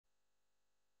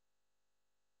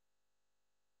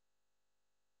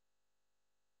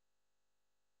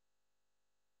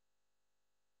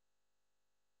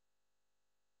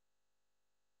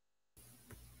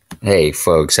Hey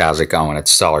folks, how's it going?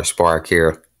 It's Stellar Spark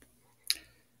here,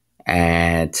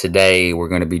 and today we're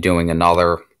going to be doing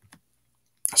another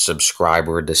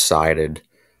subscriber decided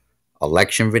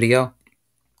election video,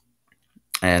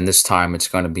 and this time it's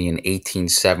going to be in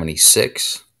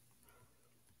 1876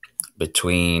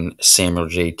 between Samuel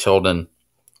J. Tilden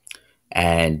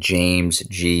and James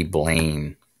G.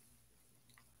 Blaine.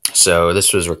 So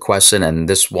this was requested, and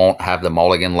this won't have the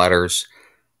Mulligan letters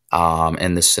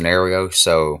in this scenario,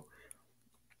 so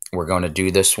we're going to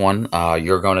do this one.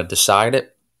 You're going to decide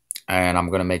it, and I'm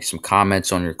going to make some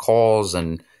comments on your calls,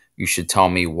 and you should tell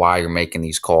me why you're making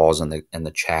these calls in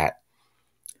the chat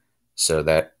so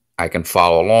that I can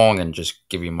follow along and just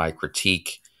give you my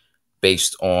critique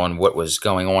based on what was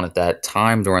going on at that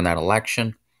time during that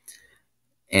election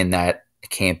in that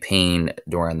campaign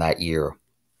during that year.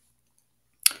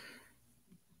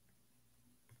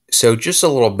 So just a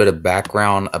little bit of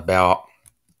background about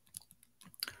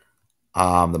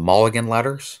the Mulligan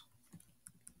letters.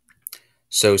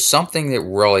 So something that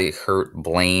really hurt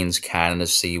Blaine's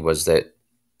candidacy was that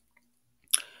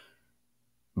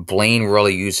Blaine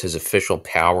really used his official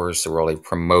powers to really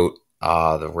promote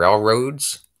the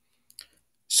railroads.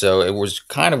 So it was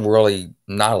kind of really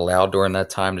not allowed during that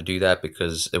time to do that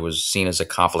because it was seen as a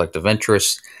conflict of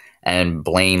interest, and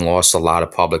Blaine lost a lot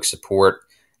of public support,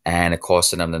 and it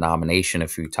costed him the nomination a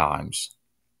few times.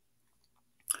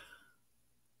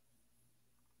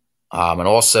 And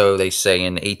also, they say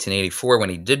in 1884, when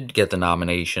he did get the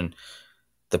nomination,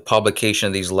 the publication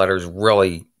of these letters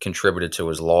really contributed to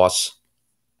his loss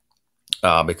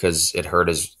because it hurt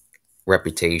his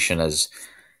reputation as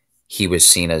he was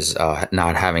seen as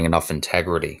not having enough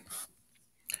integrity.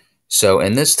 So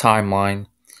in this timeline,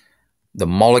 the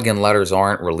Mulligan letters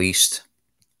aren't released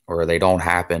or they don't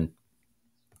happen.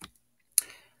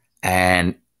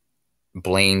 And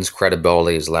Blaine's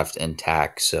credibility is left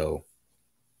intact. So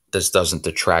this doesn't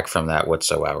detract from that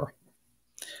whatsoever.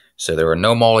 So there are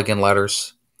no Mulligan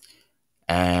letters.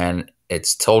 And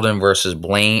it's Tilden versus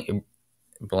Blaine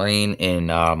in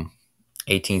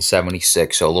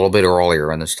 1876. So a little bit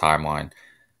earlier in this timeline.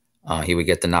 He would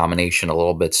get the nomination a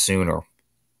little bit sooner.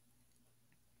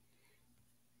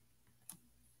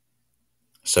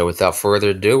 So without further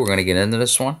ado, we're going to get into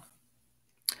this one.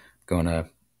 I'm going to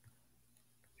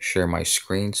share my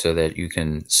screen so that you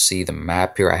can see the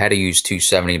map here. I had to use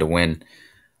 270 to win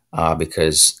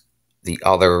because the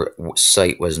other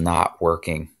site was not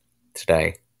working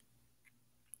today.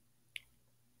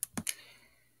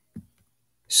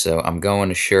 So I'm going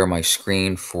to share my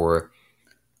screen for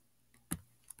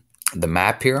the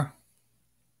map here.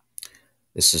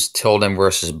 This is Tilden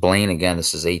versus Blaine. Again,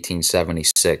 this is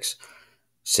 1876.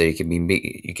 So you could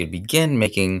begin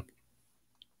making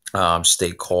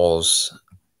state calls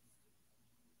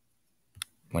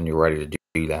when you're ready to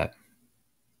do that.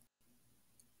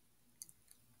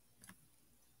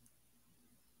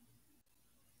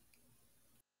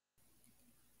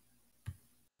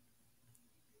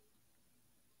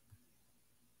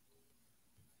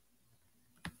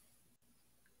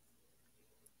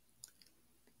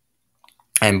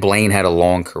 And Blaine had a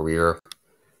long career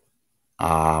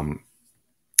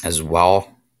as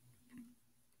well.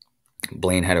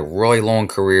 Blaine had a really long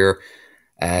career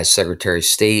as Secretary of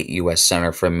State, U.S.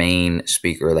 Senator from Maine,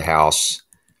 Speaker of the House.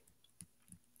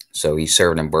 So he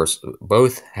served in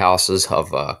both houses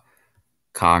of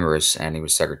Congress, and he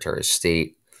was Secretary of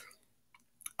State.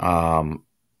 Blaine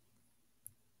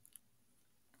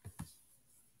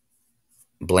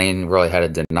really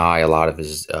had to deny a lot of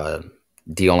his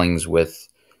dealings with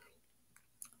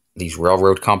these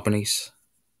railroad companies.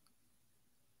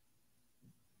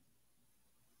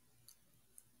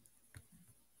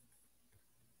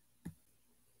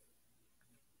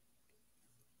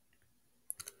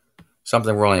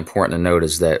 Something really important to note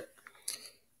is that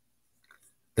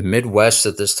the Midwest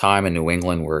at this time in New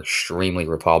England were extremely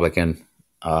Republican,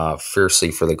 fiercely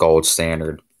for the gold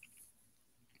standard,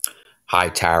 high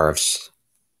tariffs.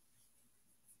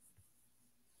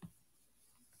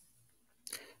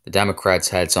 The Democrats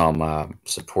had some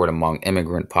support among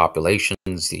immigrant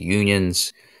populations, the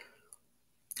unions.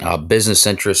 Business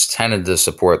interests tended to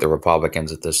support the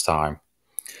Republicans at this time.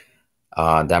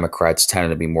 Democrats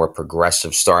tended to be more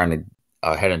progressive, starting to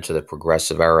head into the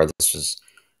progressive era. This was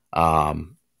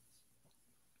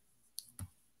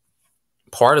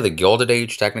part of the Gilded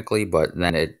Age, technically, but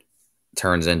then it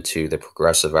turns into the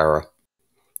progressive era.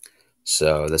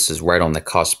 So this is right on the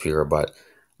cusp here, but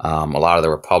a lot of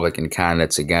the Republican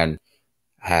candidates, again,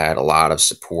 had a lot of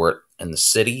support in the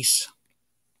cities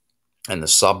and the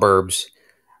suburbs.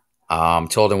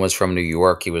 Tilden was from New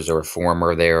York. He was a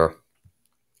reformer there.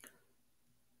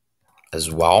 as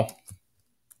well.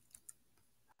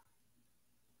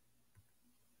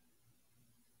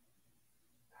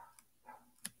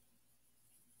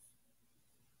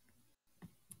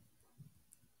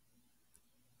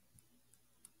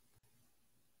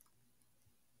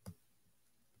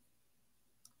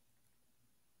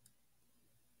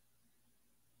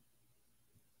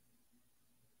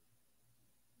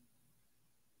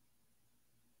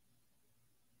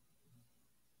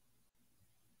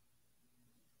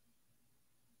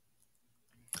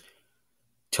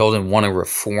 Tilden wanted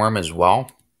reform as well.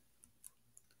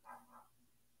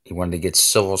 He wanted to get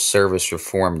civil service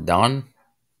reform done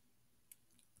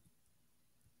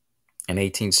in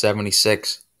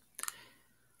 1876.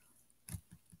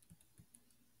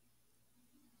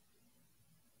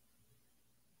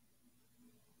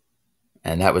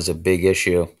 And that was a big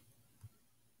issue.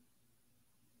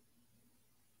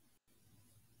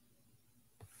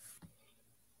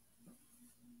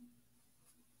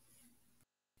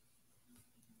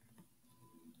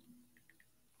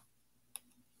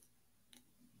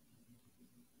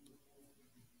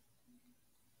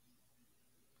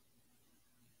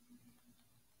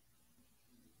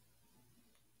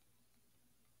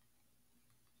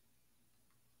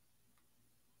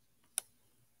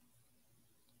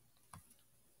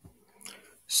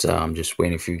 So I'm just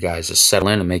waiting for you guys to settle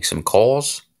in and make some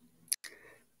calls.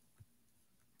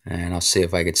 And I'll see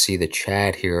if I could see the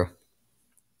chat here.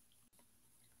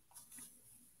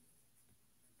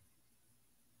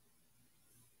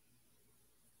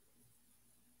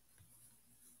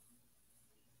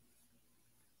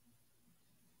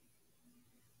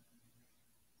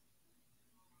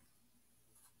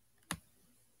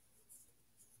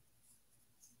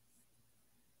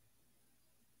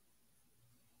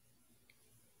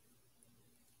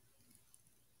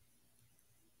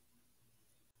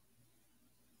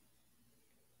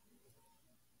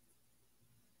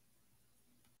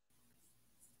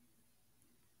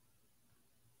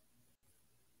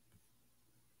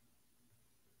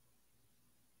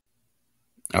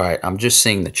 All right, I'm just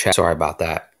seeing the chat. Sorry about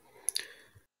that.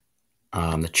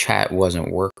 The chat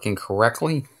wasn't working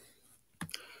correctly.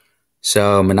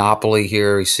 So Monopoly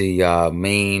here, you see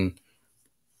Maine,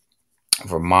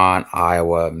 Vermont,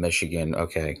 Iowa, Michigan.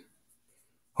 Okay.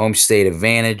 Home state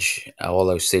advantage. All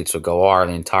those states will go R.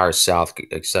 The entire South,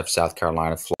 except South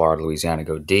Carolina, Florida, Louisiana,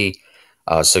 go D.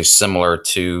 So similar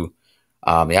to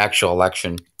the actual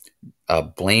election,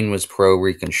 Blaine was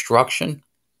pro-Reconstruction.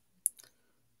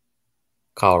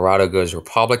 Colorado goes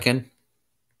Republican.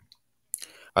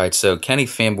 All right, so Kenny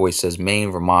Fanboy says Maine,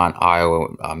 Vermont,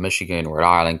 Iowa, Michigan, Rhode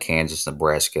Island, Kansas,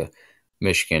 Nebraska,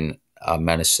 Michigan,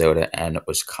 Minnesota, and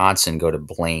Wisconsin go to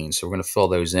Blaine. So we're going to fill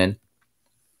those in.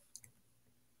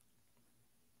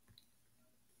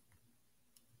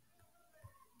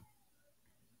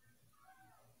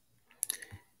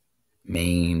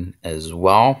 Maine as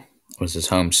well was his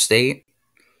home state.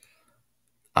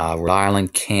 Rhode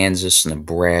Island, Kansas,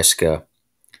 Nebraska,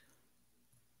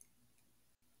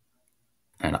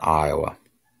 and Iowa.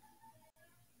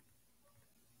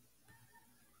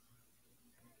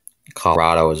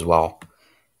 Colorado as well.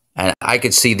 And I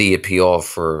could see the appeal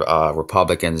for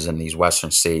Republicans in these western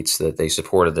states that they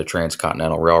supported the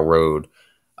Transcontinental Railroad.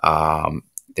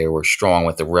 They were strong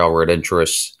with the railroad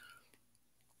interests,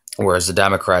 whereas the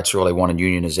Democrats really wanted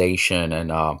unionization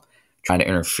and trying to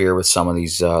interfere with some of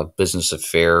these business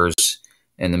affairs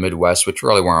in the Midwest, which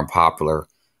really weren't popular.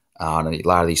 And a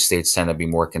lot of these states tend to be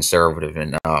more conservative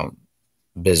in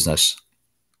business.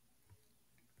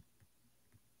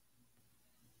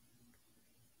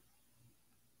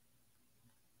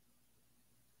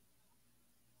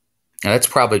 And that's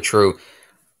probably true.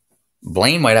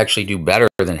 Blaine might actually do better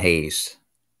than Hayes,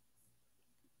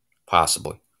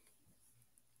 possibly.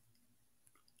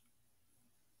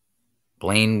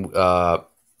 Blaine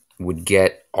would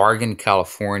get Oregon,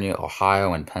 California,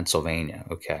 Ohio, and Pennsylvania.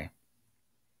 Okay.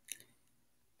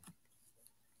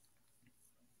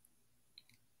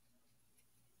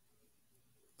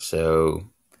 So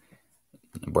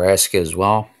Nebraska as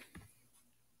well.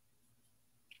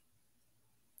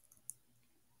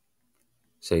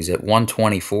 So he's at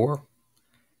 124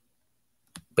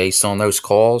 based on those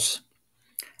calls.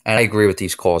 And I agree with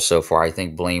these calls so far. I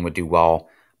think Blaine would do well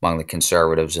among the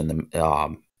conservatives in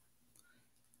the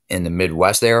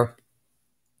Midwest there.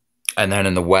 And then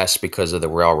in the West because of the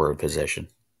railroad position.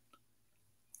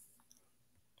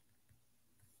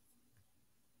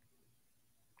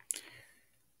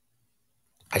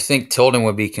 I think Tilden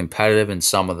would be competitive in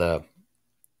some of the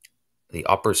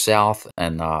upper South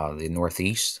and the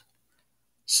Northeast.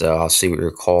 So I'll see what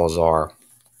your calls are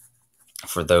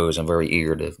for those. I'm very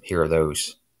eager to hear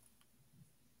those.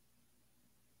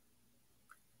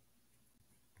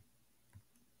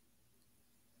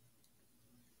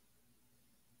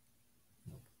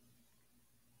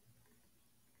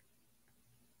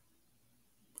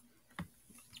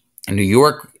 New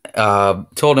York,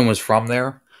 Tilden was from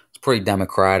there. It's pretty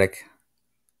Democratic.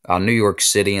 New York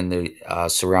City and the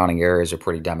surrounding areas are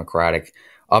pretty Democratic.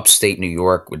 Upstate New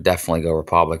York would definitely go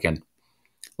Republican.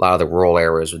 A lot of the rural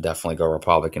areas would definitely go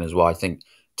Republican as well. I think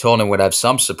Tilden would have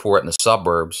some support in the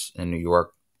suburbs in New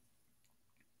York,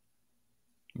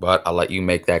 but I'll let you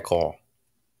make that call.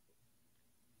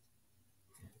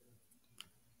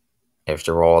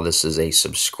 After all, this is a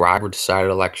subscriber decided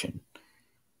election.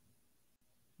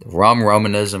 The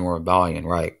Romanism, rebellion,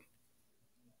 right?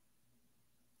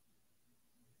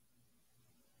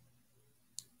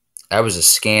 That was a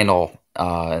scandal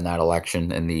in that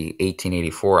election, in the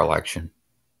 1884 election.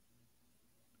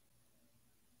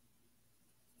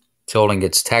 Tilden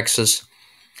gets Texas.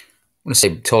 I'm going to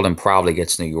say Tilden probably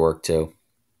gets New York too.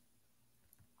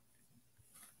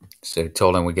 So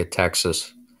Tilden would get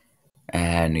Texas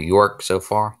and New York so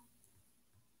far.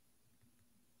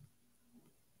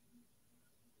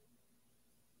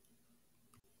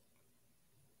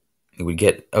 He would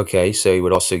get, okay, so he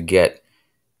would also get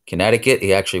Connecticut.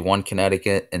 He actually won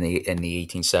Connecticut in the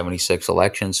 1876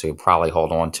 election, so he'd probably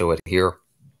hold on to it here.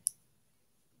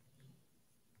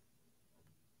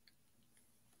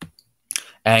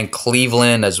 And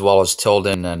Cleveland, as well as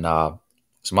Tilden and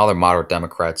some other moderate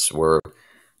Democrats, were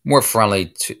more friendly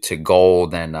to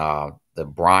gold than the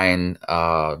Bryan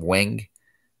wing.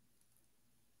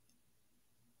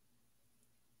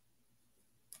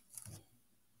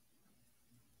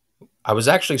 I was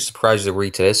actually surprised to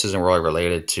read today. This isn't really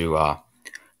related to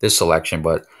this election,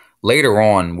 but later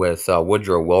on with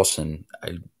Woodrow Wilson,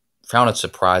 I found it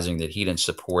surprising that he didn't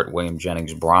support William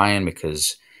Jennings Bryan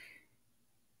because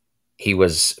he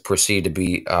was perceived to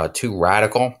be too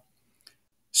radical.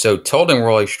 So Tilden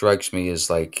really strikes me as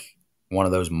like one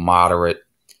of those moderate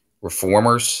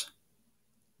reformers.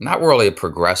 Not really a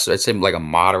progressive. I'd say like a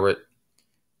moderate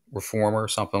reformer,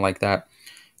 something like that.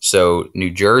 So New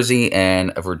Jersey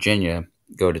and Virginia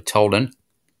go to Tilden.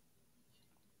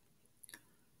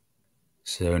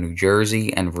 So New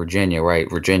Jersey and Virginia, right?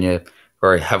 Virginia,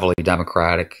 very heavily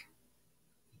Democratic.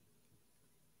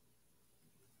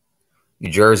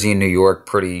 New Jersey and New York,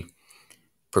 pretty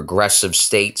progressive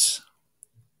states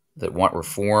that want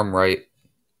reform, right?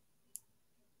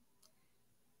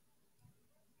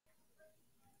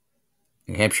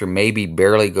 New Hampshire maybe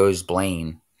barely goes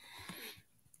Blaine.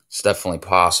 It's definitely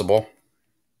possible.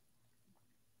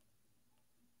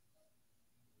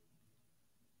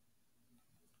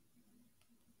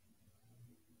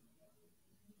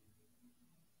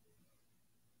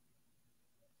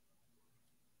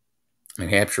 New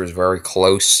Hampshire is very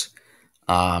close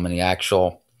in the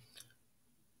actual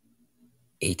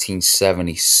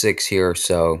 1876 here,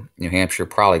 so New Hampshire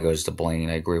probably goes to Blaine.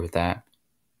 I agree with that.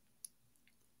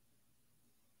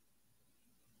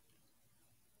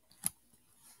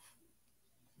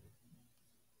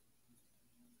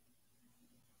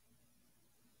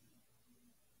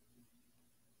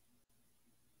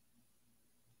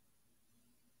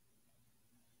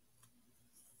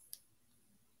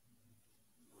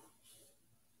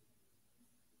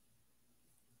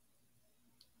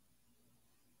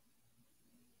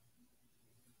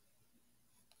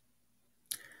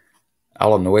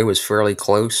 Illinois was fairly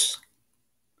close,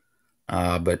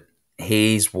 but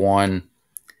Hayes won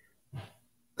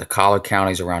the collar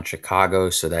counties around Chicago,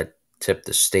 so that tipped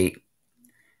the state,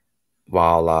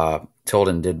 while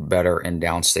Tilden did better in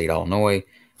downstate Illinois.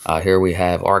 Here we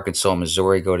have Arkansas,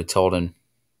 Missouri go to Tilden.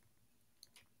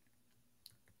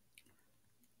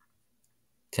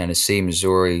 Tennessee,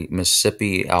 Missouri,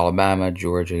 Mississippi, Alabama,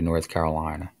 Georgia, North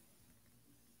Carolina.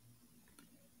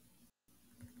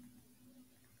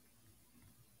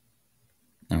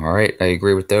 All right, I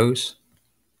agree with those.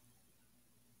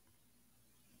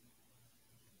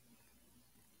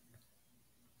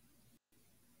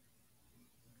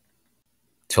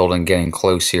 Tilden getting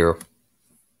close here.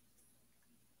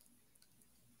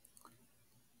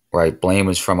 Right, Blaine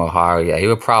was from Ohio. Yeah, he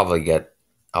would probably get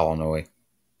Illinois.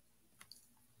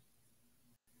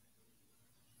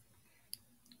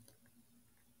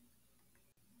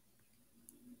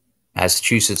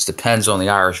 Massachusetts depends on the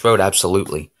Irish vote,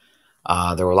 absolutely.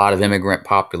 There were a lot of immigrant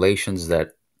populations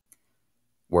that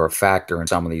were a factor in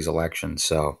some of these elections.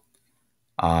 So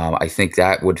I think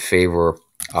that would favor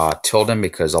Tilden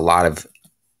because a lot of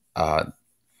uh,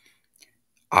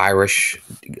 Irish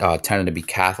tended to be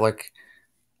Catholic.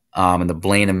 And the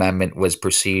Blaine Amendment was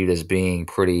perceived as being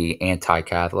pretty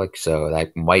anti-Catholic. So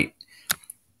that might,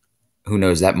 who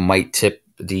knows, that might tip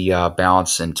the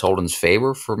balance in Tilden's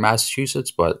favor for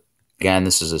Massachusetts. But again,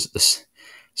 this is this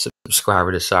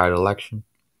subscriber decided election.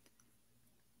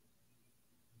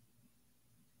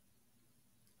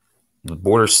 The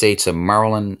border states of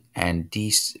Maryland and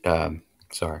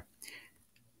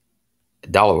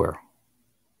Delaware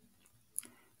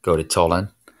go to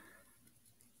Tilden.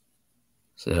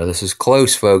 So this is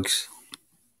close, folks.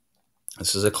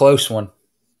 This is a close one.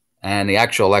 And the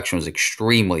actual election was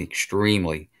extremely,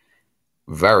 extremely,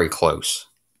 very close.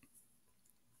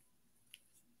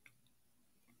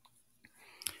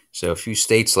 So a few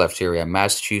states left here. We have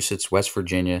Massachusetts, West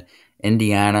Virginia,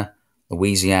 Indiana,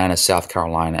 Louisiana, South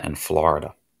Carolina, and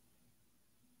Florida.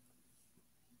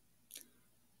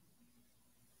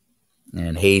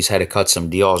 And Hayes had to cut some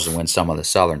deals to win some of the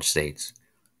southern states.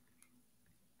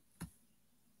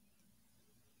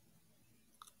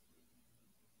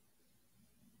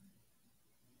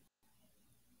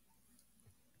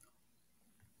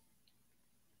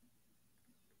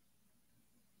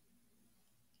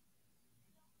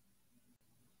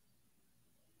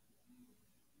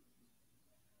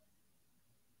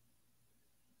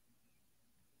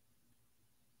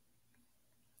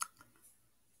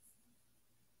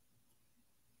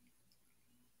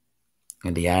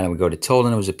 Indiana would go to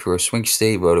Tilden. It was a pure swing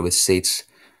state, voted with states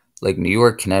like New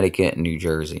York, Connecticut, and New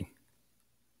Jersey.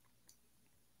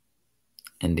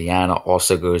 Indiana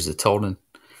also goes to Tilden,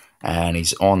 and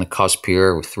he's on the cusp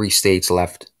here with 3 states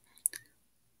left.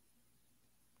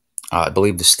 I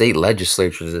believe the state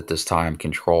legislatures at this time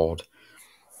controlled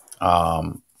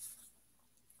a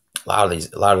lot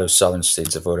of those southern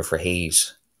states that voted for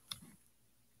Hayes.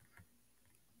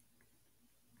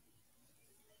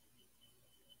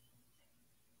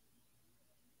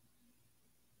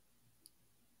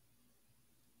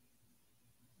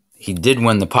 He did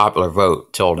win the popular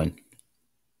vote, Tilden.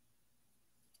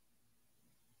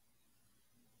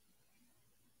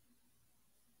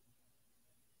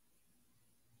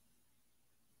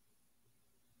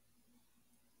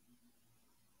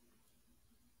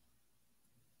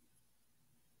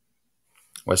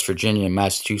 West Virginia and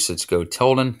Massachusetts go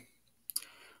Tilden.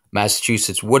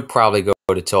 Massachusetts would probably go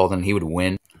to Tilden. He would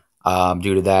win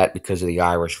due to that because of the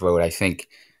Irish vote. I think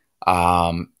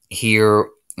here,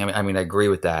 I mean, I agree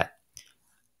with that.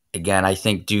 Again, I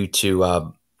think due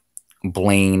to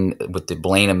Blaine, with the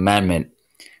Blaine Amendment,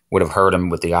 would have hurt him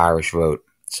with the Irish vote.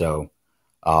 So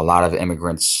a lot of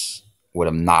immigrants would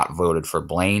have not voted for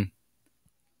Blaine.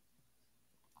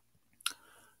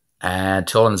 And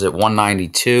Tilden's at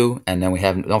 192. And then we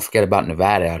have, don't forget about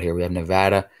Nevada out here. We have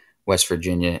Nevada, West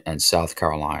Virginia, and South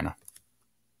Carolina.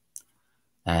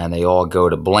 And they all go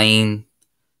to Blaine,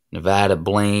 Nevada,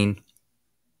 Blaine.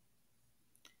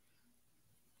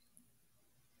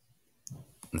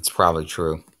 That's probably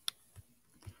true.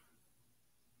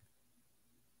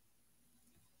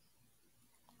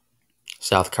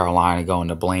 South Carolina going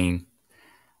to Blaine.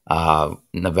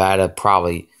 Nevada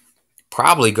probably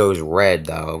goes red,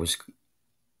 though.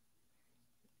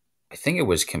 I think it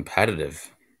was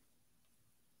competitive.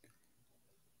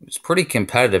 It was pretty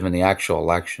competitive in the actual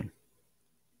election.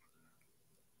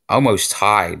 Almost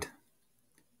tied.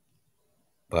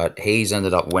 But Hayes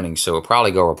ended up winning, so it'll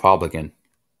probably go Republican.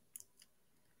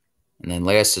 And then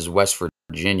last is West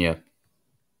Virginia.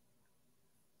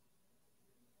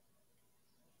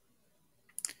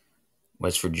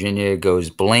 West Virginia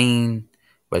goes Blaine.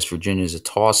 West Virginia is a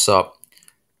toss-up.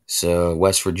 So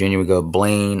West Virginia would go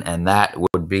Blaine, and that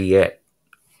would be it.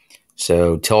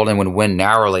 So Tilden would win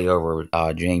narrowly over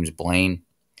James Blaine.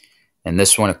 And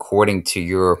this one, according to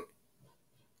your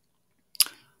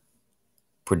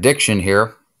prediction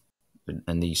here,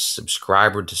 in the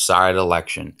subscriber-decided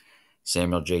election,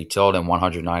 Samuel J. Tilden,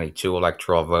 192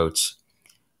 electoral votes.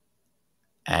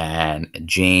 And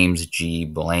James G.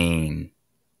 Blaine,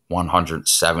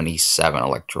 177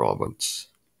 electoral votes.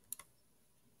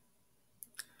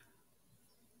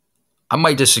 I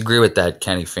might disagree with that,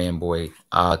 Kenny Fanboy.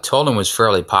 Tilden was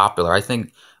fairly popular. I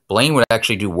think Blaine would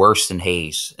actually do worse than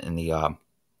Hayes in the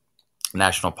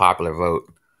national popular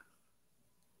vote.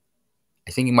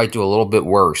 I think he might do a little bit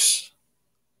worse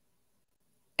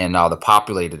in the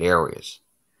populated areas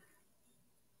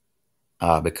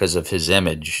because of his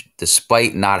image,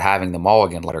 despite not having the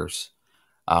Mulligan letters.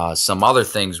 Some other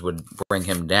things would bring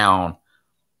him down,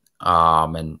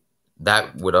 and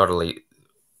that would utterly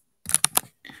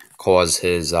cause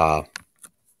his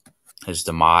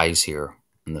demise here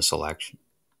in this election.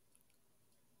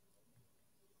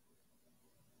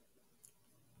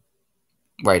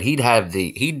 Right,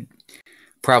 he'd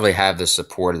probably have the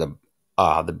support of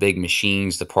the big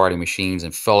machines, the party machines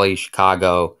in Philly,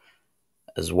 Chicago,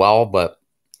 as well. But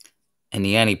in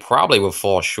the end, he probably would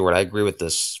fall short. I agree with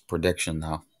this prediction,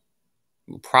 though.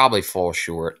 He would probably fall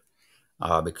short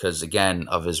because, again,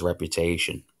 of his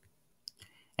reputation.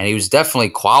 And he was definitely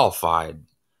qualified.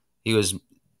 He was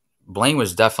Blaine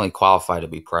was definitely qualified to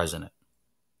be president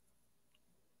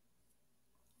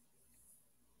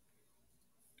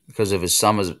because of his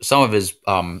some of his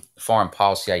foreign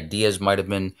policy ideas might have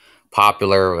been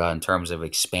popular in terms of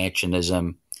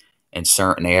expansionism in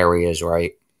certain areas,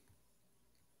 right?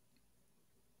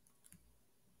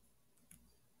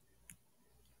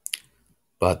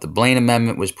 But the Blaine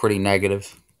Amendment was pretty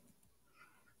negative.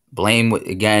 Blaine,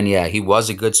 again, yeah, he was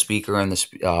a good speaker as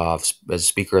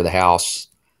Speaker of the House.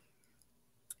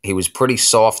 He was pretty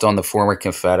soft on the former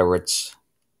Confederates.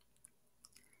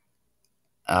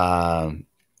 Um,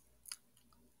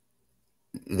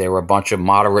 there were a bunch of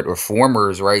moderate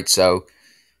reformers, right? So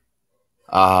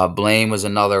Blaine was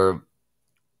another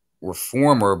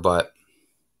reformer, but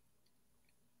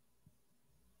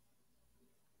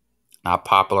not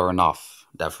popular enough.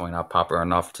 Definitely not popular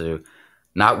enough to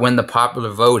not win the popular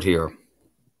vote here.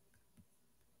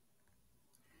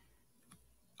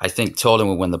 I think Tilden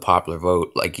would win the popular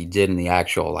vote like he did in the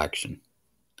actual election.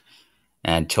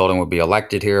 And Tilden would be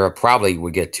elected here. Probably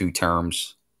would get 2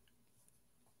 terms.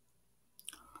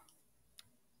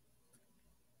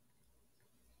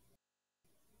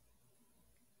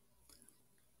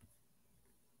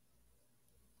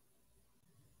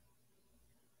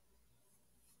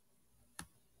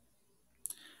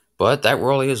 But that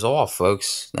really is all,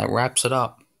 folks. That wraps it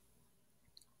up.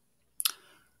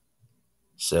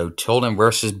 So Tilden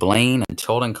versus Blaine, and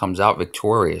Tilden comes out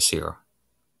victorious here.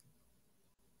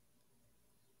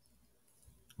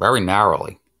 Very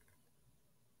narrowly.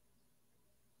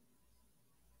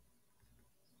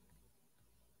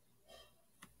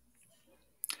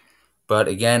 But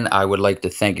again, I would like to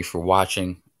thank you for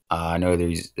watching. I know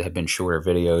these have been shorter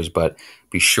videos, but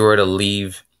be sure to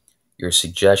leave your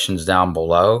suggestions down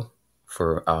below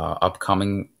for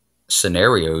upcoming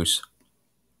scenarios.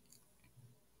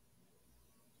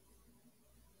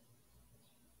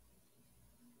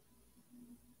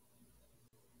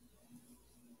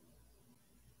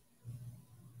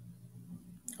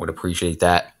 Would appreciate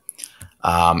that.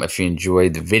 If you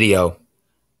enjoyed the video,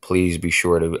 please be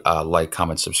sure to like,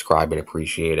 comment, subscribe. I'd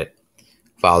appreciate it.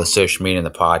 Follow the social media and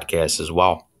the podcast as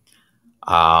well.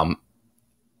 Um,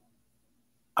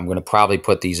 I'm going to probably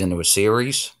put these into a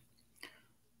series,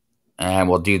 and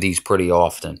we'll do these pretty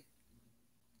often.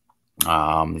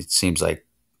 It seems like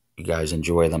you guys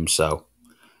enjoy them, so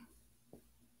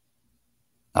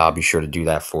I'll be sure to do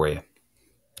that for you.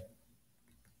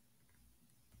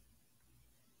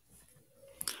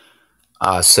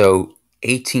 So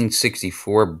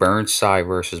 1864 Burnside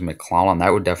versus McClellan,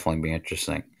 that would definitely be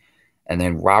interesting. And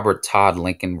then Robert Todd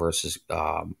Lincoln versus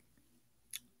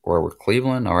Grover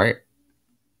Cleveland. All right.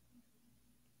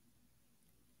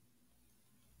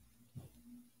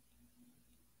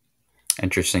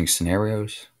 Interesting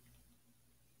scenarios.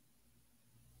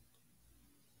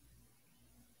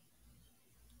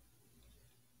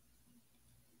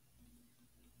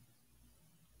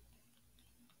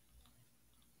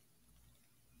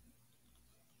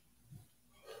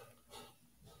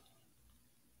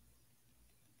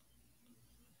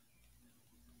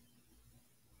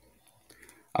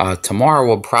 Tomorrow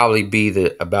will probably be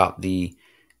about the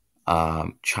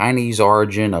Chinese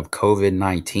origin of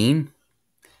COVID-19.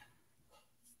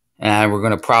 And we're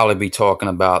going to probably be talking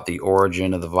about the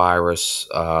origin of the virus,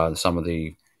 some of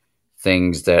the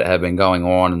things that have been going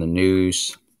on in the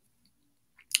news.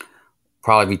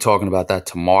 Probably be talking about that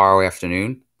tomorrow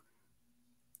afternoon.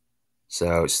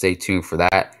 So stay tuned for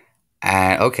that.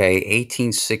 And okay,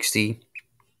 1860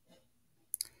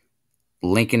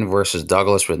 Lincoln versus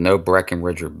Douglas with no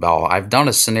Breckinridge or Bell. I've done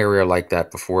a scenario like that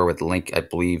before with I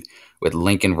believe, with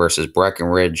Lincoln versus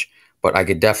Breckinridge, but I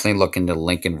could definitely look into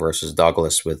Lincoln versus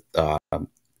Douglas with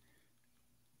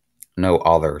no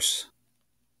others.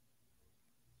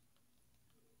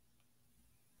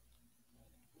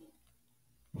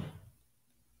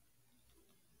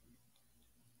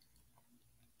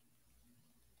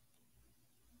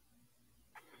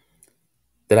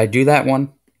 Did I do that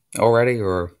one already,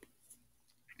 or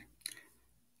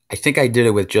I think I did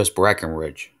it with just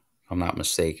Breckinridge, if I'm not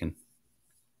mistaken.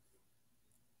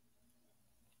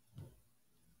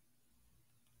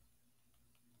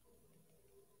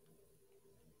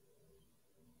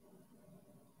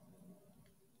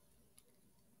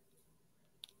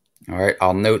 All right,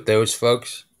 I'll note those,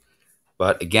 folks.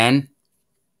 But again,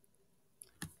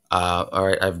 all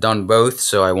right, I've done both,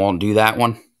 so I won't do that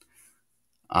one.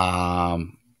 I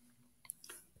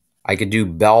could do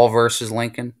Bell versus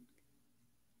Lincoln.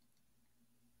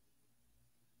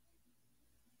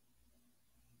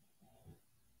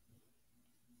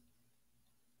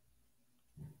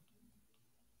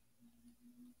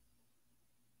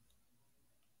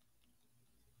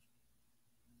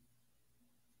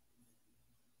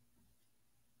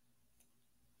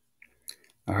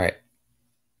 All right.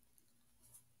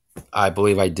 I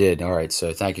believe I did. All right.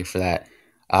 So thank you for that.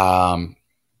 I'm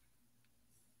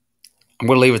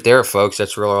going to leave it there, folks.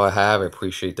 That's really all I have. I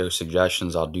appreciate those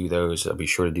suggestions. I'll do those. I'll be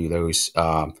sure to do those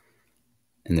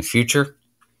in the future.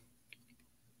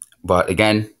 But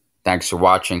again, thanks for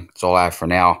watching. That's all I have for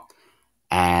now.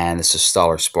 And this is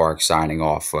Stellar Spark signing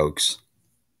off, folks.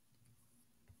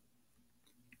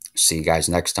 See you guys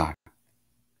next time.